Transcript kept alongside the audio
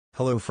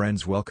Hello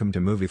friends, welcome to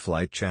Movie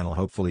Flight channel.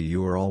 Hopefully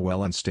you are all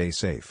well and stay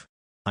safe.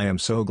 I am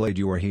so glad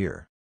you are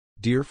here.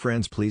 Dear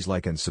friends, please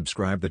like and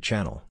subscribe the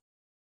channel.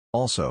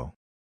 Also,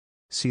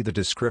 see the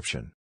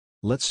description.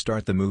 Let's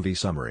start the movie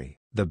summary.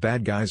 The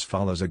Bad Guys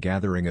follows a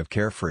gathering of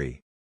carefree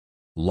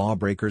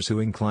lawbreakers who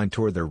incline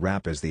toward their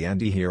rap as the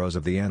anti-heroes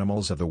of the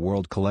animals of the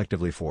world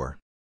collectively for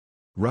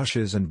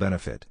rushes and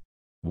benefit.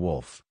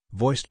 Wolf,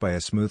 voiced by a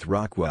smooth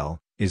Rockwell,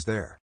 is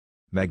there.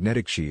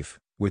 Magnetic Chief,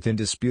 with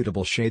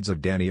indisputable shades of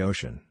Danny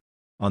Ocean.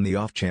 On the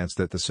off chance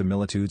that the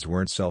similitudes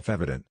weren't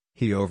self-evident,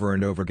 he over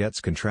and over gets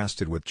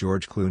contrasted with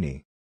George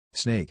Clooney.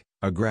 Snake,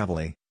 a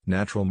gravelly,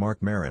 natural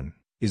Mark Maron,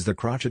 is the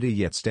crotchety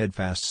yet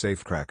steadfast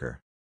safecracker.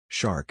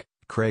 Shark,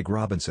 Craig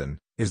Robinson,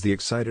 is the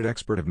excited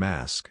expert of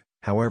mask,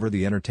 however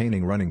the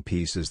entertaining running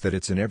piece is that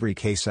it's in every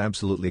case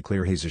absolutely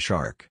clear he's a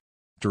shark.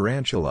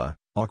 Tarantula,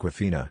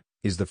 Aquafina,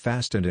 is the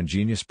fast and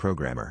ingenious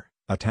programmer,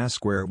 a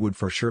task where it would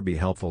for sure be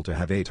helpful to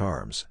have 8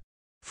 arms.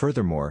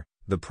 Furthermore,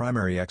 the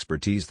primary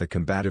expertise, the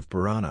combative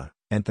Piranha,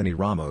 Anthony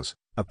Ramos,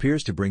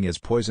 appears to bring his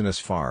poisonous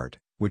fart,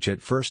 which at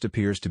first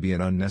appears to be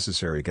an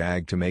unnecessary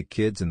gag to make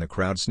kids in the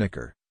crowd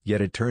snicker, yet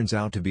it turns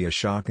out to be a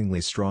shockingly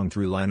strong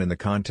through line in the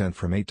content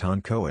from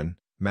Eitan Cohen,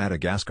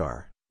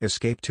 Madagascar,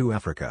 Escape to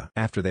Africa.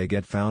 After they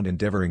get found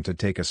endeavoring to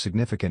take a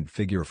significant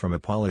figure from a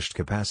polished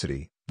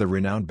capacity, the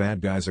renowned bad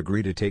guys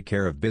agree to take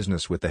care of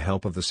business with the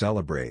help of the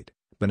celebrate,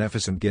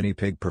 beneficent guinea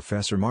pig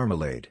Professor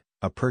Marmalade,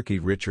 a perky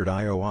Richard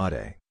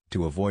Iowade,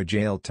 to avoid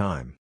jail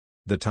time.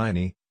 The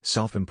tiny,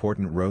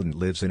 self-important rodent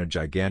lives in a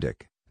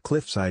gigantic,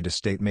 cliffside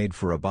estate made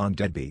for a Bond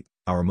deadbeat,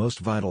 our most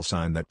vital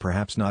sign that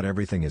perhaps not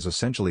everything is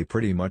essentially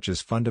pretty much as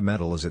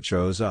fundamental as it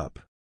shows up.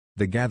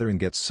 The gathering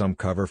gets some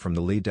cover from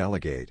the lead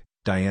delegate,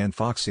 Diane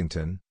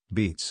Foxington,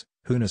 Beats,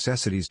 who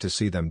necessities to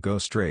see them go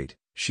straight.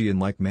 She in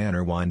like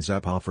manner winds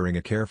up offering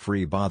a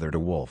carefree bother to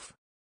Wolf.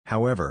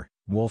 However,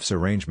 Wolf's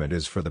arrangement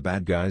is for the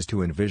bad guys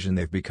to envision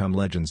they've become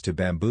legends to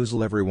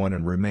bamboozle everyone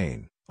and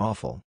remain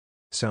awful.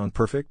 Sound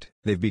perfect?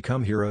 They've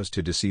become heroes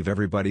to deceive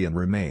everybody and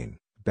remain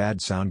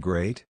bad. Sound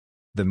great?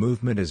 The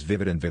movement is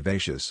vivid and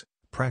vivacious,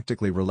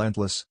 practically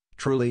relentless,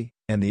 truly,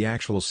 and the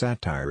actual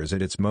satire is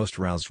at its most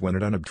roused when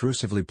it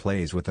unobtrusively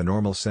plays with the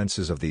normal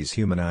senses of these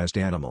humanized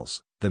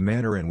animals, the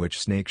manner in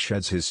which Snake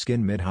sheds his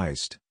skin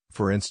mid-heist,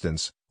 for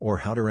instance, or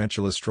how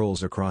Tarantula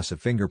strolls across a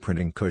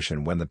fingerprinting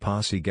cushion when the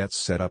posse gets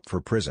set up for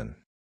prison.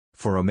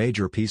 For a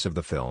major piece of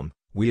the film,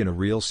 we in a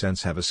real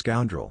sense have a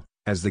scoundrel,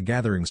 as the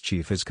gathering's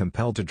chief is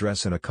compelled to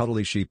dress in a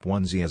cuddly sheep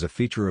onesie as a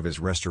feature of his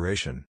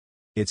restoration.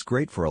 It's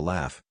great for a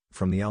laugh,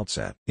 from the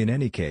outset. In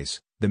any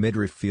case, the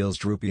midriff feels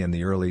droopy and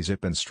the early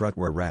zip and strut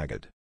wear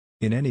ragged.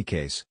 In any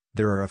case,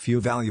 there are a few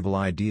valuable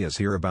ideas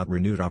here about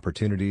renewed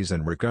opportunities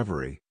and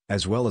recovery,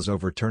 as well as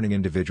overturning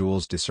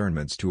individuals'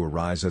 discernments to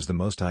arise as the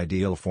most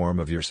ideal form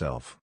of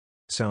yourself.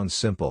 Sounds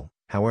simple,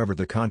 however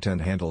the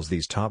content handles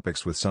these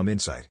topics with some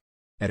insight.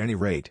 At any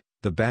rate,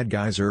 the bad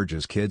guys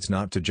urges kids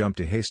not to jump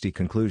to hasty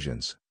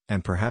conclusions,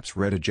 and perhaps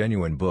read a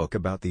genuine book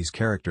about these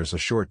characters a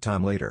short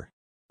time later.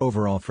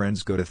 Overall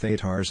friends, go to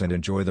theaters and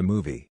enjoy the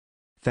movie.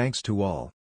 Thanks to all.